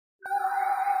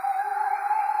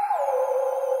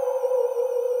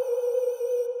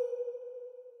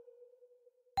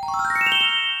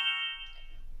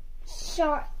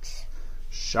Sharks.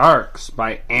 Sharks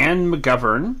by Anne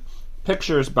McGovern.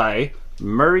 Pictures by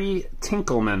Murray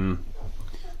Tinkleman.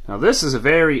 Now this is a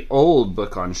very old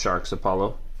book on sharks,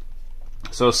 Apollo.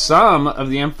 So some of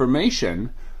the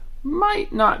information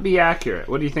might not be accurate.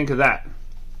 What do you think of that?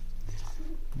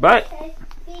 But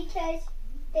because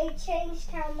they changed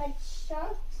how much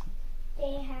sharks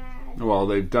they had. Well,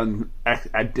 they've done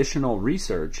additional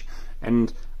research,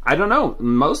 and I don't know.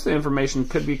 Most of the information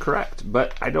could be correct,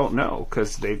 but I don't know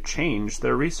because they've changed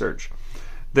their research.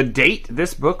 The date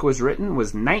this book was written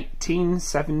was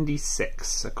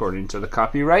 1976, according to the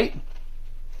copyright.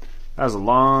 That was a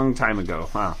long time ago.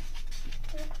 Wow.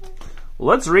 Well,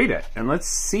 let's read it, and let's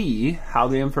see how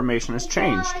the information has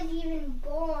changed. I was even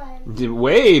born.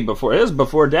 Way before. It was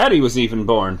before Daddy was even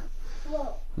born.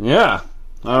 Whoa. Yeah.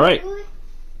 All right.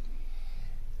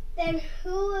 Then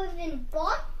who even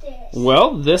bought this?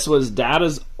 Well, this was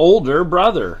Dada's older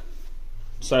brother.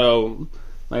 So,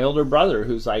 my older brother,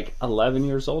 who's like 11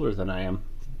 years older than I am,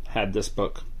 had this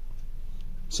book.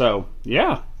 So,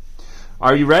 yeah.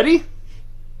 Are you ready?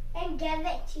 And give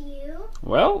it to you?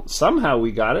 Well, somehow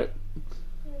we got it.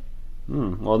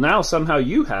 Well, now somehow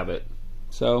you have it.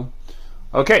 So,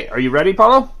 okay. Are you ready,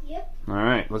 Paulo? Yep. All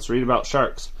right. Let's read about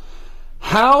sharks.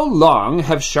 How long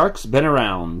have sharks been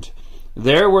around?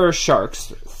 There were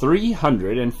sharks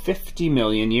 350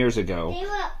 million years ago. They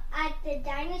were at the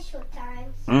dinosaur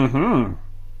times.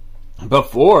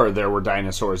 Before there were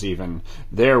dinosaurs even,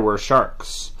 there were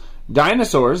sharks.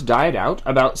 Dinosaurs died out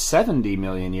about 70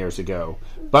 million years ago,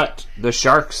 but the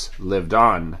sharks lived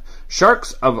on.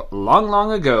 Sharks of long,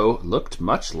 long ago looked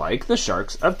much like the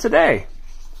sharks of today.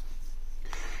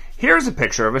 Here's a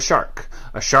picture of a shark.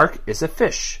 A shark is a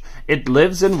fish. It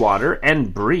lives in water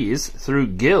and breathes through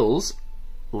gills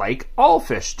like all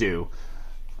fish do.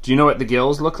 Do you know what the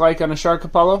gills look like on a shark,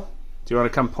 Apollo? Do you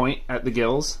want to come point at the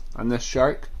gills on this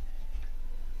shark?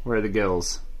 Where are the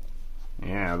gills?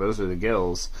 Yeah, those are the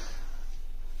gills.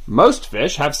 Most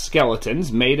fish have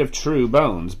skeletons made of true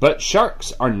bones, but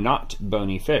sharks are not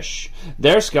bony fish.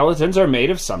 Their skeletons are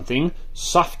made of something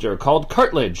softer called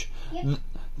cartilage. Yep.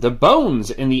 The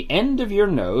bones in the end of your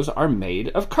nose are made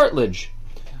of cartilage.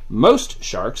 Most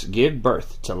sharks give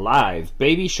birth to live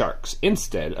baby sharks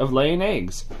instead of laying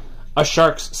eggs. A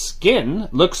shark's skin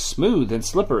looks smooth and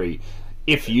slippery.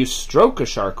 If you stroke a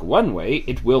shark one way,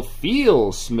 it will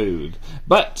feel smooth.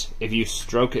 But if you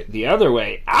stroke it the other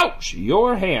way, ouch,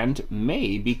 your hand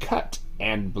may be cut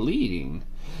and bleeding.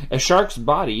 A shark's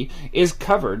body is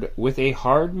covered with a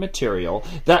hard material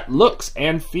that looks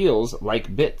and feels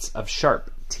like bits of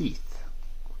sharp teeth.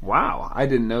 Wow, I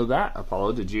didn't know that,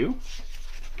 Apollo. Did you?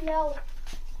 No.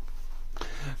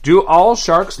 Do all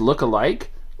sharks look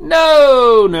alike?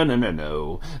 No.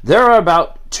 There are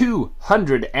about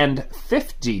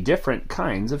 250 different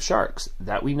kinds of sharks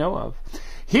that we know of.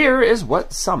 Here is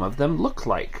what some of them look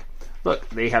like. Look,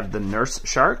 they have the nurse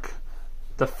shark,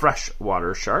 the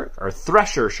freshwater shark, or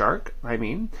thresher shark,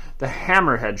 the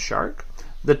hammerhead shark,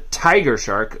 the tiger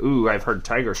shark. Ooh, I've heard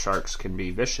tiger sharks can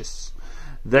be vicious.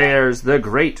 There's the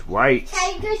great white.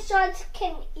 Tiger sharks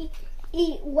can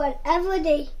eat whatever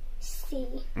they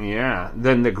see. Yeah,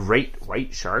 then the great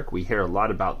white shark, we hear a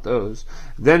lot about those.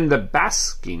 Then the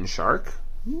basking shark,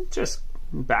 just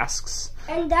basks.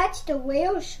 And that's the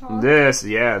whale shark.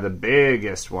 The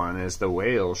biggest one is the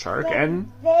whale shark. But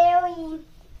and very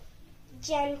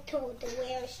gentle, the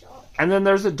whale shark. And then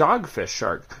there's a dogfish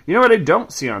shark. You know what I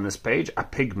don't see on this page? A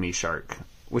pygmy shark,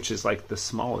 which is like the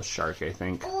smallest shark, I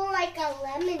think. Or like a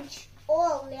lemon shark.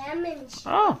 Oh,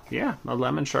 yeah, a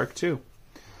lemon shark too.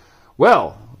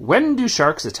 Well, when do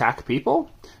sharks attack people?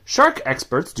 Shark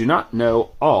experts do not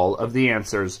know all of the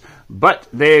answers, but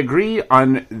they agree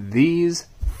on these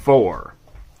 4.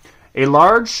 A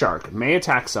large shark may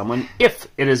attack someone if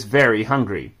it is very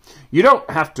hungry. You don't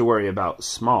have to worry about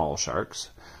small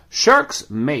sharks. Sharks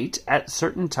mate at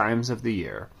certain times of the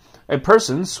year. A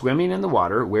person swimming in the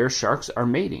water where sharks are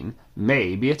mating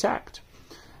may be attacked.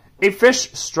 A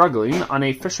fish struggling on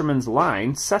a fisherman's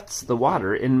line sets the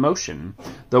water in motion.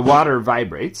 The water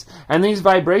vibrates, and these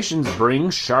vibrations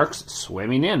bring sharks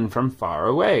swimming in from far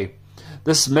away.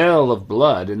 The smell of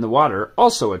blood in the water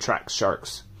also attracts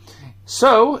sharks.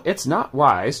 So, it's not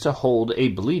wise to hold a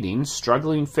bleeding,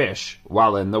 struggling fish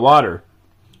while in the water.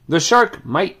 The shark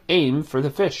might aim for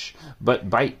the fish, but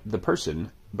bite the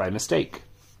person by mistake.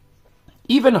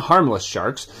 Even harmless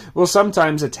sharks will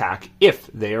sometimes attack if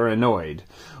they are annoyed.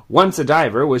 Once a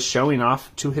diver was showing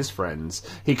off to his friends.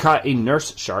 He caught a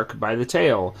nurse shark by the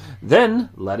tail, then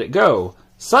let it go.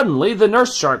 Suddenly, the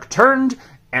nurse shark turned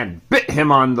and bit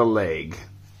him on the leg.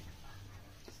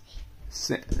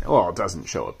 Well, it doesn't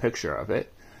show a picture of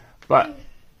it, But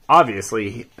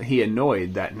obviously he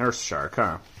annoyed that nurse shark,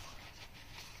 huh?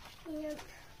 Yep.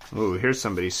 Ooh, here's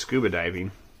somebody scuba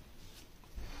diving.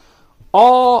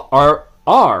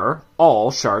 Are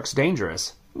all sharks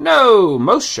dangerous? No,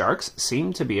 most sharks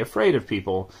seem to be afraid of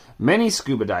people. Many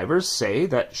scuba divers say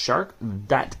that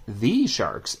the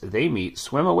sharks they meet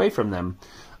swim away from them.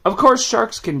 Of course,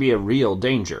 sharks can be a real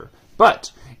danger,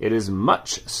 but it is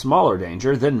much smaller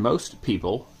danger than most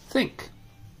people think.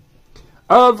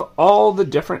 Of all the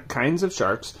different kinds of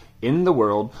sharks in the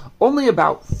world, only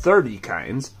about 30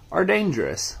 kinds are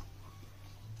dangerous.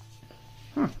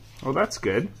 Well, that's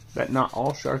good. That not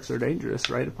all sharks are dangerous,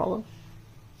 right, Apollo?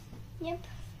 Yep.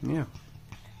 Yeah.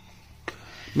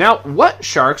 Now, what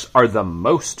sharks are the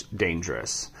most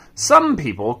dangerous? Some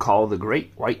people call the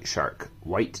great white shark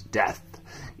White Death.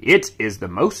 It is the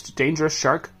most dangerous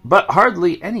shark, but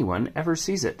hardly anyone ever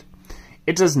sees it.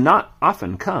 It does not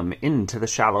often come into the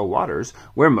shallow waters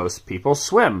where most people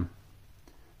swim.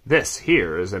 This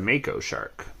here is a mako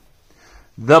shark.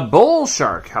 The bull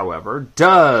shark, however,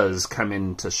 does come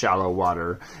into shallow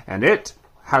water, and it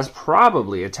has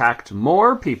probably attacked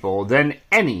more people than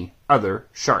any other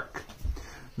shark.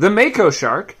 The mako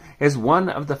shark is one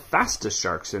of the fastest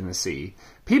sharks in the sea.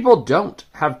 People don't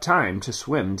have time to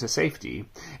swim to safety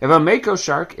if a mako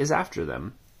shark is after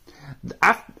them.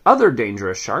 Other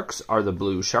dangerous sharks are the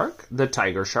blue shark, the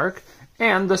tiger shark,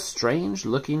 and the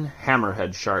strange-looking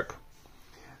hammerhead shark.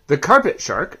 The carpet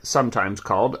shark, sometimes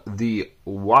called the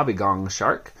wobbegong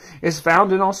shark, is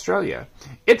found in Australia.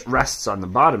 It rests on the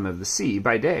bottom of the sea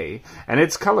by day, and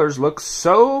its colors look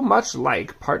so much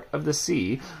like part of the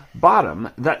sea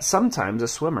bottom that sometimes a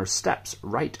swimmer steps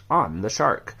right on the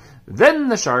shark. Then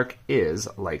the shark is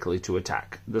likely to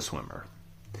attack the swimmer.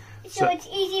 So it's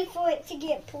easy for it to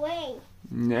get prey.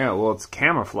 Yeah, well, it's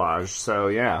camouflage, so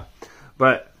yeah.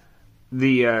 But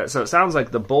so it sounds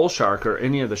like the bull shark or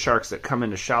any of the sharks that come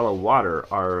into shallow water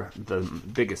are the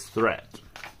biggest threat.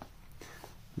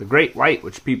 The great white,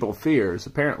 which people fear, is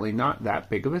apparently not that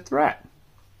big of a threat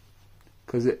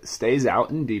because it stays out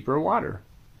in deeper water.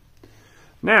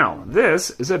 Now, this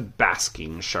is a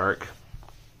basking shark.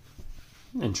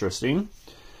 Interesting.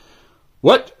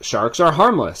 What sharks are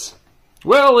harmless?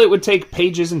 Well, it would take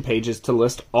pages and pages to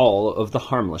list all of the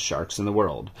harmless sharks in the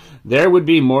world. There would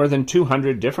be more than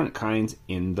 200 different kinds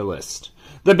in the list.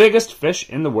 The biggest fish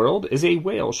in the world is a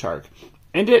whale shark,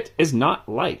 and it is not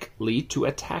likely to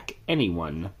attack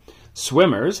anyone.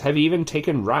 Swimmers have even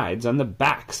taken rides on the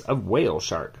backs of whale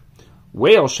shark.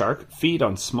 Whale shark feed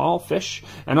on small fish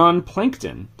and on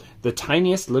plankton, the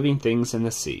tiniest living things in the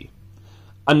sea.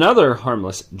 Another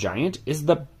harmless giant is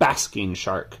the basking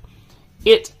shark.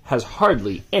 It has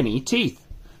hardly any teeth.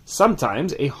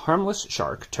 Sometimes a harmless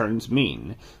shark turns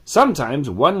mean. Sometimes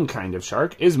one kind of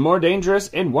shark is more dangerous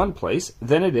in one place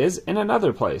than it is in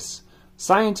another place.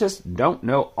 Scientists don't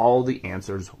know all the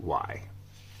answers why.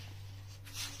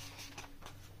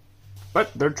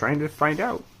 But they're trying to find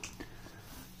out.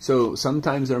 So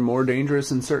sometimes they're more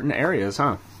dangerous in certain areas,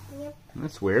 huh? Yep.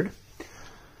 That's weird.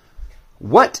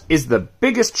 What is the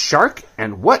biggest shark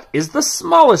and what is the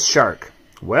smallest shark?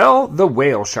 Well, the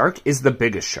whale shark is the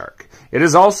biggest shark. It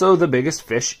is also the biggest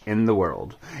fish in the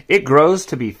world. It grows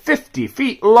to be 50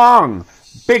 feet long,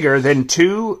 bigger than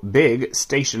 2 big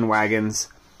station wagons.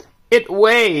 It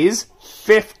weighs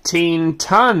 15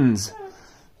 tons.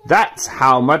 That's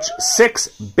how much 6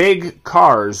 big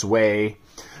cars weigh.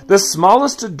 The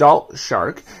smallest adult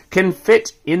shark can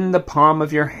fit in the palm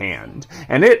of your hand,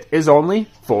 and it is only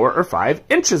 4 or 5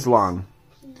 inches long.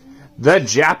 The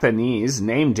Japanese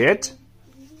named it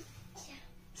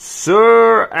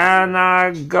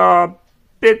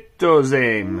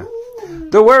Suranagapitozame.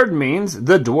 The word means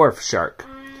the dwarf shark,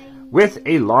 with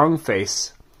a long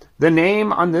face. The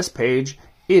name on this page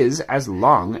is as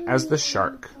long as the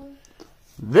shark.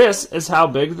 This is how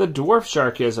big the dwarf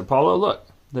shark is, Apollo. Look,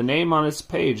 the name on its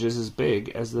page is as big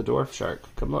as the dwarf shark.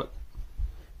 Come look.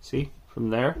 See, from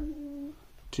there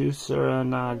to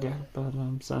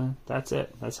Suranagapitozame. That's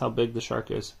it. That's how big the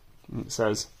shark is. And it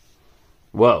says,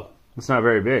 whoa. It's not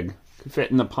very big. It could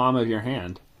fit in the palm of your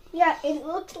hand. Yeah, it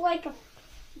looks like a...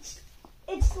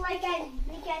 It's like as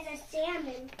big as a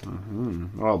salmon.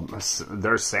 Mm-hmm. Well,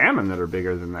 there's salmon that are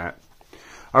bigger than that.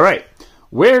 All right.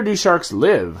 Where do sharks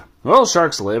live? Well,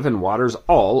 sharks live in waters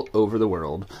all over the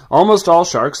world. Almost all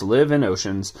sharks live in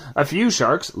oceans. A few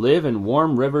sharks live in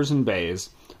warm rivers and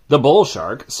bays. The bull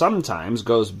shark sometimes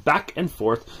goes back and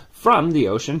forth from the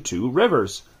ocean to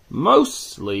rivers,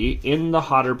 mostly in the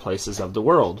hotter places of the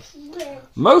world.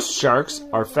 Most sharks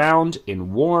are found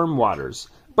in warm waters,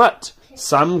 but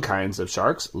some kinds of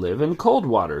sharks live in cold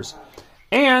waters.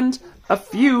 And A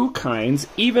few kinds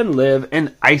even live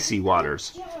in icy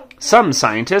waters. Some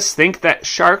scientists think that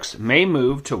sharks may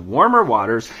move to warmer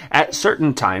waters at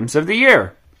certain times of the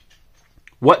year.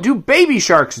 What do baby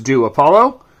sharks do,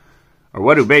 Apollo? Or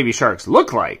what do baby sharks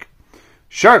look like?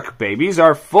 Shark babies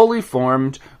are fully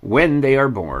formed when they are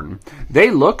born.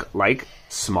 They look like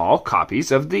small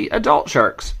copies of the adult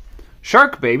sharks.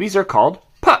 Shark babies are called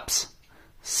pups.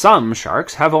 Some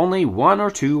sharks have only 1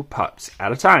 or 2 pups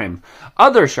at a time.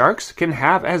 Other sharks can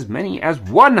have as many as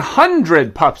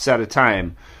 100 pups at a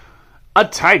time. A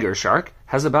tiger shark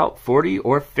has about 40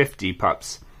 or 50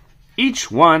 pups. Each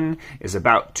one is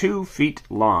about 2 feet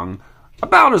long,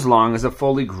 about as long as a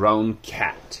fully grown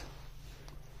cat.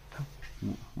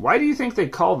 Why do you think they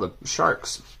call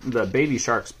the baby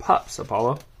sharks, pups,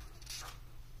 Apollo?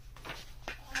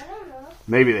 I don't know.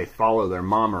 Maybe they follow their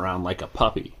mom around like a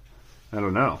puppy. I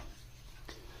don't know.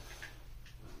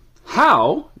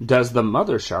 How does the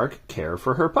mother shark care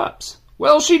for her pups?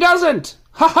 Well, she doesn't!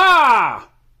 Ha-ha!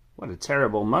 What a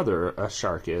terrible mother a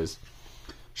shark is.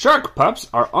 Shark pups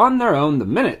are on their own the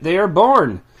minute they are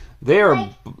born. They are...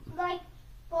 Like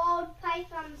ball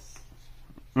pythons.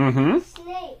 Mm-hmm.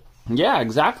 Snakes. Yeah,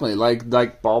 exactly. Like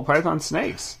ball python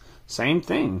snakes. Same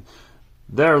thing.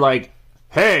 They're like,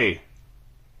 hey,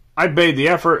 I made the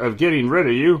effort of getting rid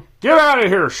of you. Get out of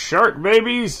here, shark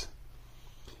babies!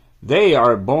 They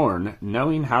are born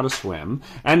knowing how to swim,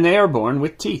 and they are born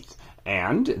with teeth,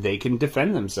 and they can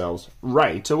defend themselves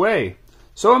right away.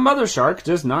 So a mother shark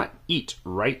does not eat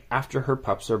right after her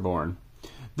pups are born.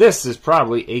 This is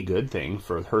probably a good thing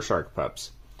for her shark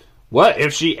pups. What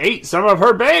if she ate some of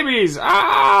her babies?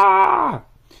 Ah!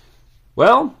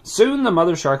 Well, soon the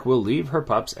mother shark will leave her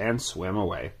pups and swim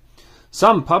away.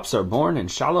 Some pups are born in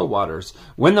shallow waters.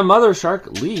 When the mother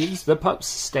shark leaves, the pups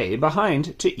stay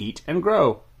behind to eat and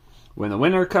grow. When the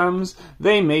winter comes,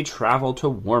 they may travel to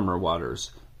warmer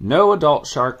waters. No adult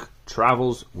shark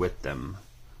travels with them.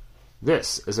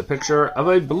 This is a picture of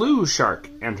a blue shark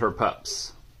and her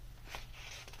pups.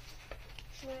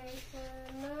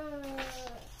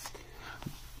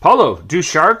 Paulo, do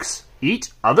sharks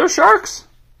eat other sharks?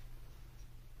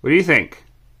 What do you think?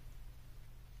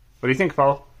 What do you think,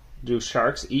 Paulo? Do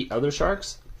sharks eat other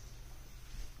sharks?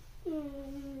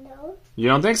 No. You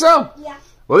don't think so? Yeah.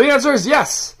 Well, the answer is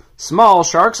yes. Small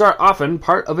sharks are often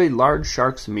part of a large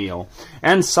shark's meal,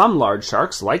 and some large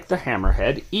sharks, like the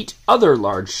hammerhead, eat other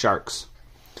large sharks.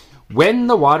 When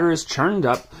the water is churned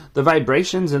up, the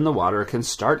vibrations in the water can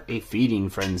start a feeding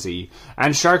frenzy,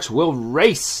 and sharks will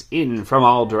race in from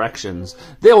all directions.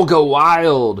 They'll go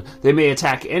wild. They may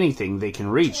attack anything they can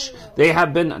reach. They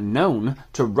have been known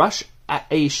to rush at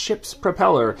a ship's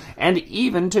propeller and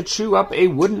even to chew up a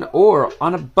wooden oar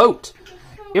on a boat.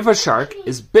 If a shark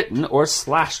is bitten or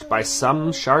slashed by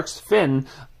some shark's fin,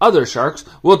 other sharks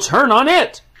will turn on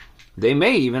it. They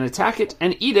may even attack it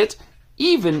and eat it,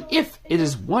 even if it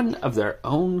is one of their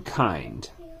own kind.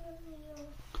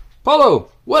 Paulo,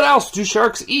 what else do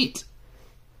sharks eat?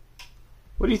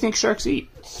 What do you think sharks eat?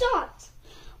 Sharks.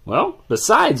 Well,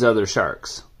 besides other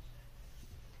sharks.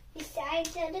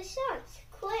 Besides other sharks.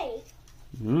 Clay.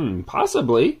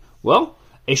 Possibly. Well,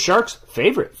 a shark's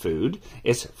favorite food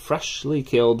is freshly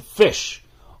killed fish,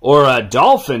 or a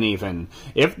dolphin even,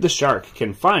 if the shark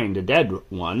can find a dead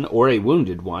one or a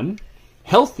wounded one.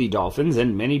 Healthy dolphins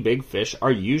and many big fish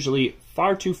are usually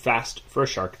far too fast for a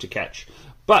shark to catch.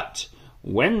 But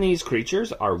when these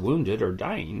creatures are wounded or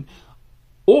dying,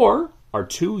 or are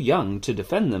too young to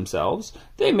defend themselves,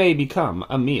 they may become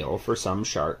a meal for some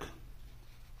shark.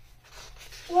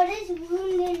 What does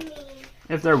wounded mean?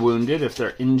 If they're wounded, if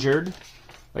they're injured,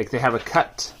 like they have a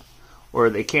cut, or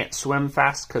they can't swim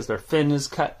fast because their fin is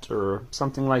cut, or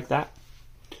something like that.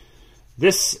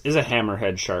 This is a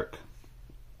hammerhead shark.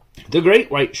 The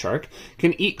great white shark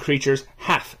can eat creatures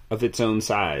half of its own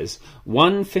size.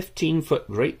 One 15-foot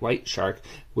great white shark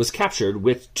was captured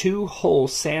with 2 whole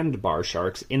sandbar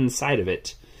sharks inside of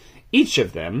it. Each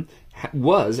of them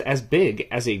was as big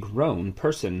as a grown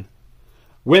person.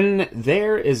 When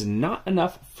there is not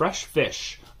enough fresh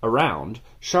fish around,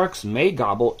 sharks may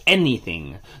gobble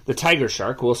anything. The tiger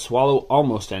shark will swallow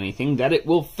almost anything that it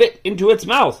will fit into its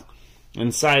mouth.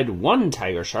 Inside one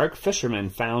tiger shark, fishermen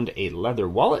found a leather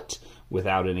wallet,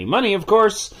 without any money, of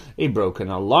course, a broken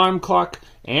alarm clock,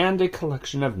 and a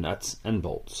collection of nuts and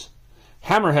bolts.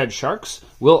 Hammerhead sharks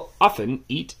will often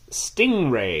eat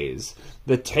stingrays.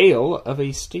 The tail of a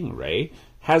stingray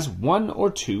has 1 or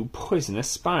 2 poisonous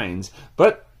spines,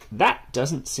 but that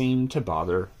doesn't seem to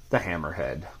bother the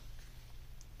hammerhead.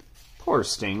 Poor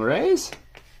stingrays.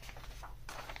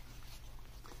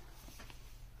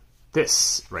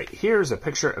 This right here is a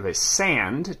picture of a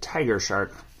sand tiger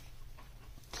shark.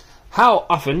 How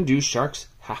often do sharks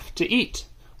have to eat?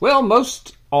 Well,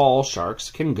 most all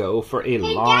sharks can go for a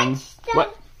long...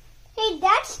 What? Hey,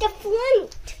 that's the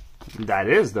front. That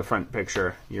is the front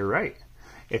picture. You're right.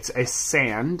 It's a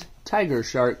sand tiger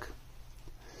shark.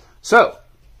 So,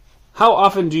 how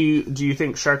often do you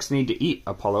think sharks need to eat,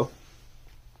 Apollo?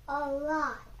 A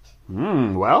lot.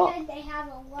 Well, Because they have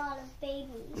a lot of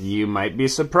babies. You might be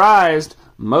surprised.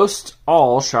 Most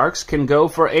all sharks can go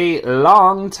for a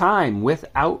long time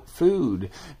without food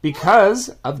because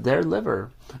of their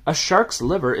liver. A shark's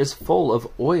liver is full of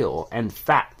oil and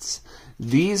fats.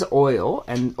 These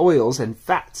oils and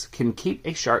fats can keep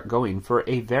a shark going for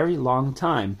a very long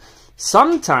time,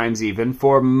 sometimes even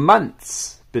for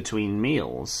months between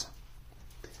meals.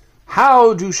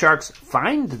 How do sharks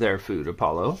find their food,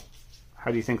 Apollo? How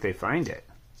do you think they find it?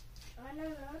 I don't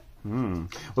know.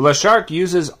 Well, a shark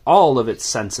uses all of its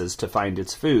senses to find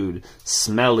its food.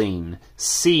 Smelling,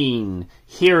 seeing,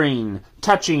 hearing,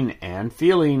 touching, and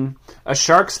feeling. A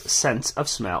shark's sense of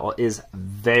smell is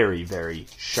very, very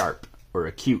sharp or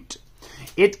acute.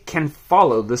 It can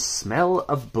follow the smell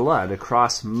of blood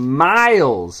across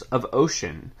miles of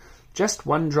ocean, just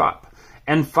one drop,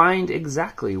 and find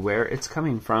exactly where it's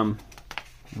coming from.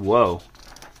 Whoa.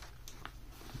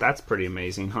 That's pretty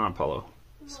amazing, huh, Apollo?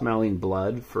 Smelling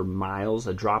blood for miles,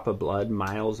 a drop of blood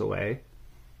miles away.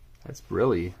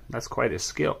 That's quite a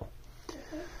skill.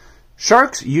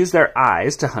 Sharks use their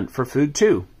eyes to hunt for food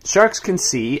too. Sharks can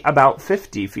see about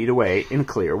 50 feet away in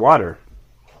clear water.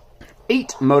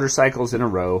 8 motorcycles in a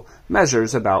row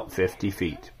measures about 50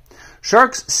 feet.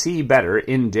 Sharks see better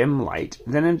in dim light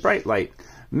than in bright light.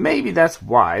 Maybe that's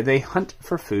why they hunt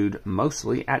for food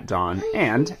mostly at dawn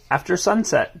and after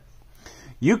sunset.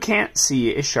 You can't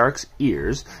see a shark's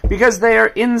ears because they are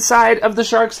inside of the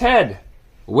shark's head.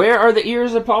 Where are the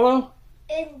ears, Apollo?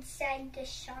 Inside the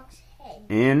shark's head.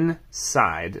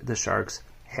 Inside the shark's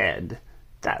head.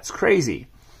 That's crazy.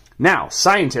 Now,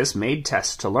 scientists made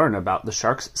tests to learn about the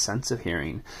shark's sense of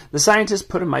hearing. The scientists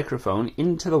put a microphone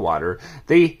into the water.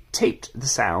 They taped the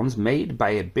sounds made by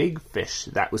a big fish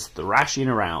that was thrashing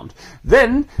around.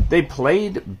 Then they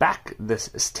played back the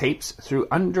tapes through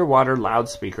underwater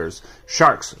loudspeakers.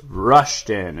 Sharks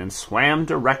rushed in and swam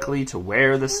directly to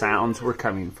where the sounds were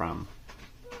coming from.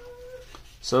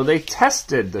 So they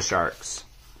tested the sharks.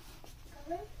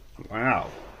 Wow.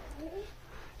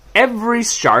 Every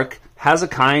shark has a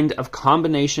kind of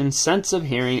combination sense of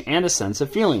hearing and a sense of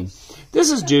feeling.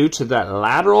 This is due to the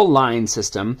lateral line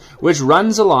system which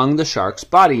runs along the shark's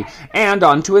body and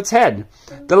onto its head.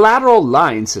 The lateral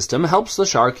line system helps the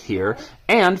shark hear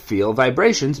and feel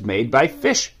vibrations made by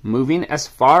fish moving as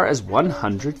far as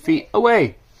 100 feet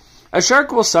away. A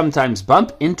shark will sometimes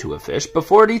bump into a fish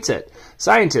before it eats it.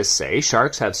 Scientists say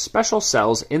sharks have special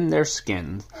cells in their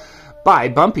skin. By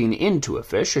bumping into a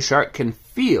fish, a shark can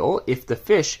feel if the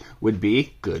fish would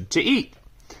be good to eat.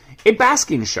 A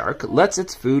basking shark lets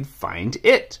its food find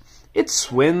it. It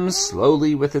swims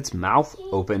slowly with its mouth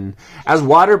open. As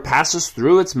water passes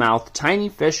through its mouth, tiny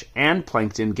fish and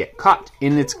plankton get caught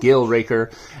in its gill raker,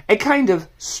 a kind of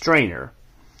strainer.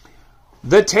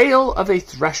 The tail of a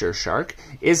thresher shark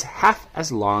is half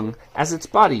as long as its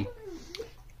body.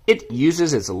 It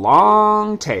uses its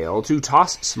long tail to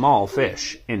toss small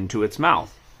fish into its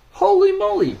mouth. Holy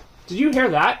moly! Did you hear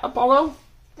that, Apollo?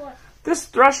 What? This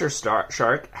thresher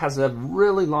shark has a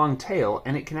really long tail,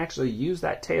 and it can actually use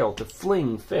that tail to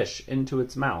fling fish into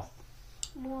its mouth.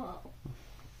 Whoa.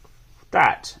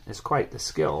 That is quite the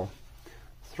skill.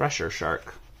 Thresher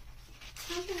shark.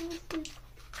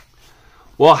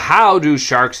 Well, how do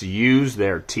sharks use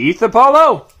their teeth,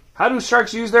 Apollo? How do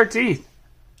sharks use their teeth?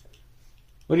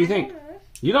 What do you think?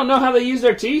 You don't know how they use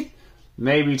their teeth?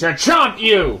 Maybe to chomp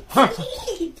you!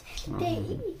 They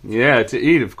eat. Yeah, to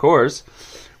eat, of course.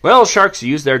 Well, sharks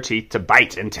use their teeth to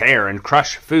bite and tear and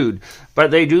crush food,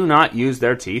 but they do not use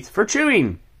their teeth for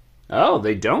chewing. Oh,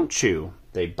 they don't chew.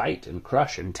 They bite and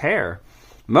crush and tear.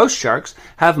 Most sharks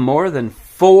have more than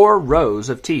 4 rows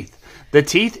of teeth. The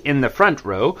teeth in the front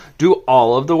row do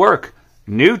all of the work.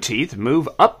 New teeth move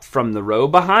up from the row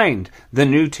behind. The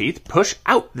new teeth push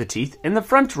out the teeth in the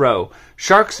front row.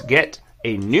 Sharks get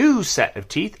a new set of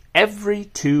teeth every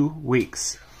 2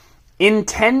 weeks. In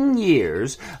 10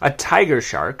 years, a tiger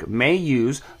shark may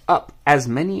use up as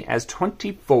many as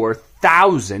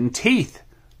 24,000 teeth.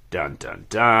 Dun, dun,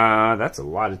 dun. That's a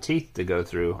lot of teeth to go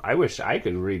through. I wish I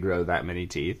could regrow that many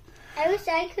teeth. I wish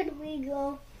I could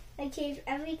regrow my teeth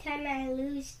every time I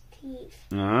lose teeth.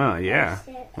 Oh, yeah.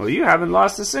 Well, you haven't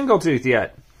lost a single tooth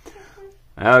yet.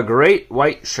 A great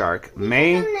white shark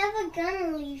may... I'm never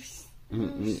gonna lose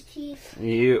teeth.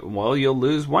 You'll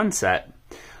lose one set.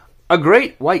 A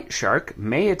great white shark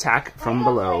may attack from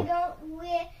below. I don't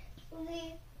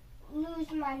lose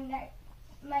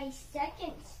my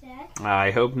second set.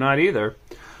 I hope not either.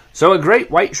 So a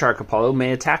great white shark, Apollo,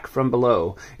 may attack from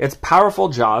below. Its powerful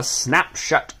jaws snap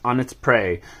shut on its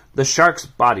prey. The shark's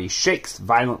body shakes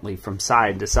violently from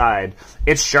side to side.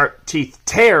 Its sharp teeth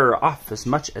tear off as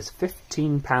much as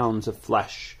 15 pounds of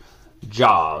flesh.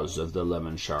 Jaws of the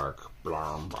lemon shark.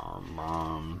 Blom, blom,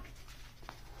 blom.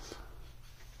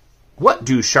 What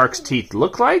do sharks' teeth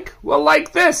look like? Well,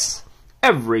 like this.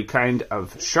 Every kind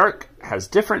of shark has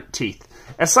different teeth.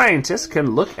 A scientist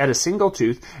can look at a single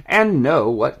tooth and know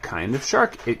what kind of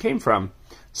shark it came from.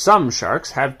 Some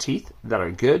sharks have teeth that are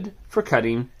good for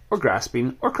cutting or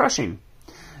grasping or crushing.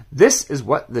 This is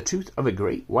what the tooth of a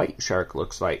great white shark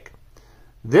looks like.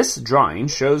 This drawing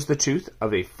shows the tooth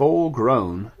of a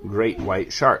full-grown great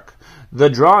white shark. The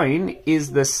drawing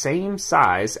is the same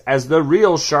size as the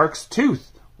real shark's tooth.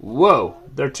 Whoa,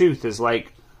 their tooth is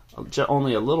like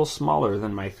only a little smaller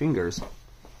than my fingers.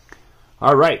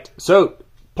 All right, so,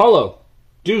 Paulo,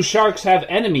 do sharks have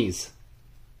enemies?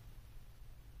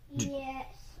 Yes.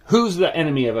 Who's the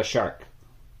enemy of a shark?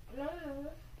 I don't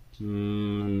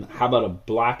know. How about a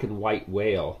black and white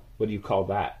whale? What do you call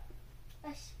that?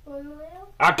 A spoon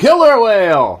whale? A killer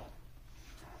whale!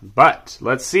 But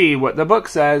let's see what the book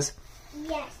says.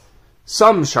 Yes.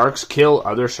 Some sharks kill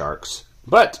other sharks,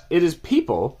 but it is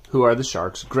people who are the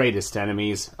shark's greatest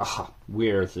enemies.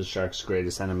 We're the shark's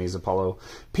greatest enemies, Apollo.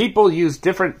 People use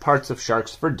different parts of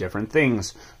sharks for different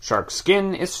things. Shark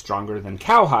skin is stronger than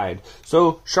cowhide,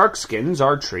 so shark skins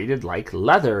are treated like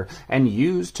leather and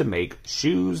used to make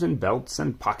shoes and belts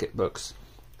and pocketbooks.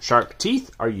 Shark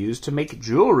teeth are used to make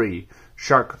jewelry.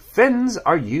 Shark fins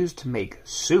are used to make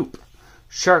soup.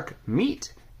 Shark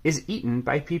meat is eaten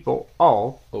by people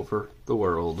all over the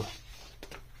world.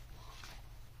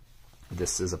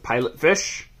 This is a pilot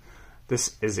fish.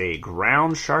 This is a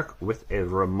ground shark with a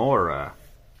remora.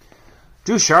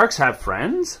 Do sharks have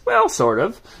friends? Well, sort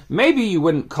of. Maybe you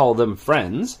wouldn't call them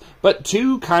friends, but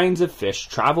two kinds of fish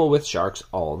travel with sharks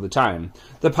all the time.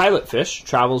 The pilot fish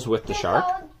travels with the shark.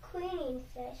 They're called cleaning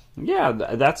fish. Yeah,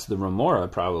 that's the remora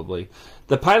probably.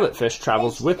 The pilot fish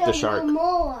travels with the shark.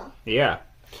 Remora. Yeah.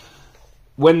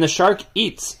 When the shark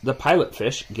eats, the pilot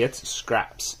fish gets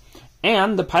scraps.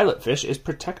 And the pilot fish is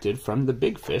protected from the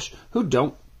big fish who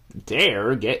don't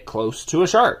dare get close to a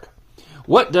shark.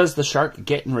 What does the shark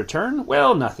get in return?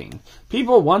 Well, nothing.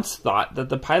 People once thought that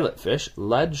the pilot fish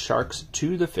led sharks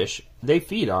to the fish they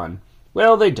feed on.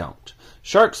 Well, they don't.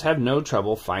 Sharks have no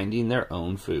trouble finding their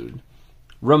own food.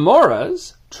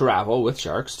 Remoras travel with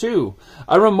sharks too.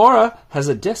 A remora has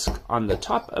a disc on the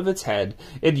top of its head.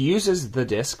 It uses the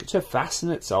disc to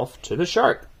fasten itself to the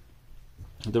shark.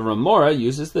 The remora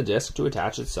uses the disc to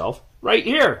attach itself right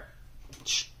here.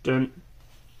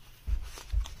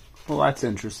 Well, that's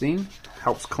interesting.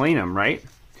 Helps clean them, right?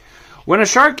 When a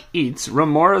shark eats,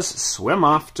 remoras swim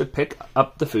off to pick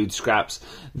up the food scraps.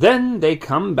 Then they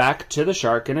come back to the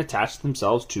shark and attach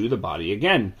themselves to the body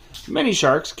again. Many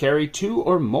sharks carry 2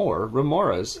 or more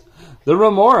remoras. The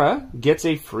remora gets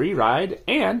a free ride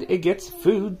and it gets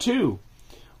food too.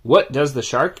 What does the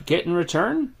shark get in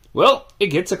return? Well, it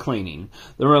gets a cleaning.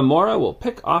 The remora will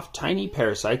pick off tiny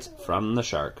parasites from the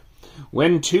shark.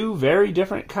 When two very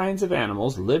different kinds of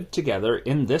animals live together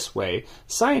in this way,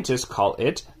 scientists call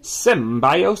it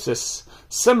symbiosis.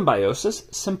 Symbiosis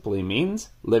simply means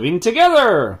living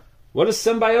together. What does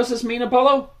symbiosis mean,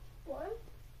 Apollo?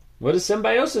 What does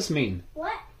symbiosis mean?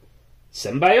 What?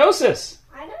 Symbiosis.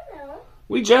 I don't know.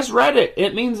 We just read it.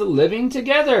 It means living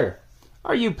together.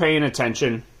 Are you paying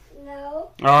attention?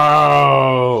 No.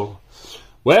 Oh.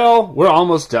 Well, we're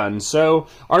almost done. So,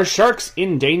 are sharks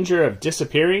in danger of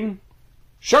disappearing?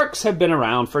 Sharks have been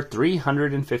around for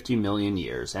 350 million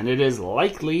years, and it is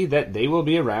likely that they will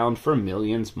be around for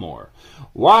millions more.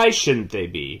 Why shouldn't they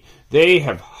be? They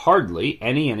have hardly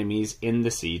any enemies in the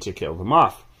sea to kill them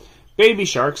off. Baby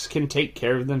sharks can take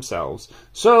care of themselves,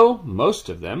 so most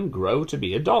of them grow to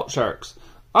be adult sharks.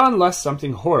 Unless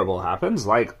something horrible happens,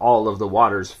 like all of the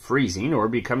waters freezing or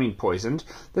becoming poisoned,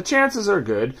 the chances are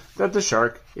good that the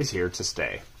shark is here to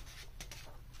stay.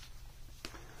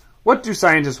 What do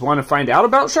scientists want to find out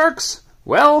about sharks?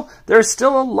 Well, there's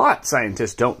still a lot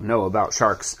scientists don't know about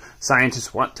sharks.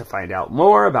 Scientists want to find out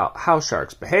more about how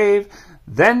sharks behave.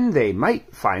 Then they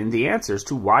might find the answers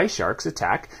to why sharks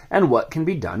attack and what can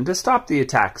be done to stop the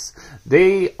attacks.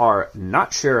 They are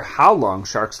not sure how long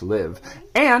sharks live,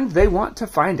 and they want to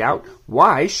find out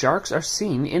why sharks are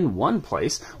seen in one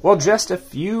place while just a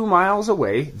few miles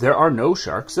away there are no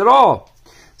sharks at all.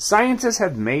 Scientists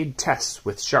have made tests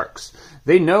with sharks.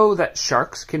 They know that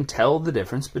sharks can tell the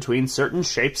difference between certain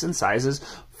shapes and sizes.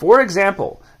 For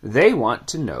example, they want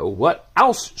to know what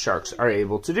else sharks are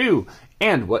able to do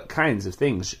and what kinds of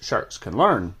things sharks can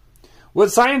learn.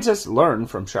 What scientists learn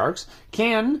from sharks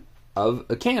can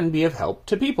be of help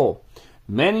to people.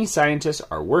 Many scientists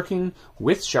are working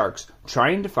with sharks,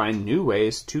 trying to find new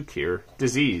ways to cure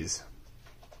disease.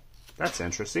 That's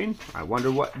interesting. I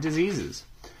wonder what diseases.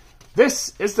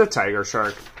 This is the tiger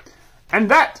shark.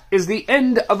 And that is the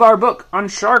end of our book on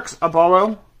sharks,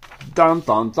 Apollo. Dun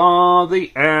dun dun,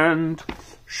 the end.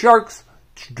 Sharks.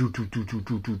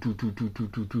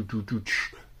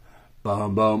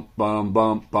 Bum bum bum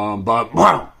bum bum bum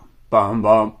bum bum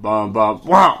bum bum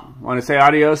bum. Want to say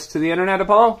adios to the internet,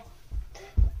 Apollo?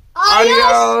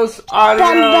 Adios. Adios. Adios.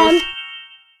 Bum, bum.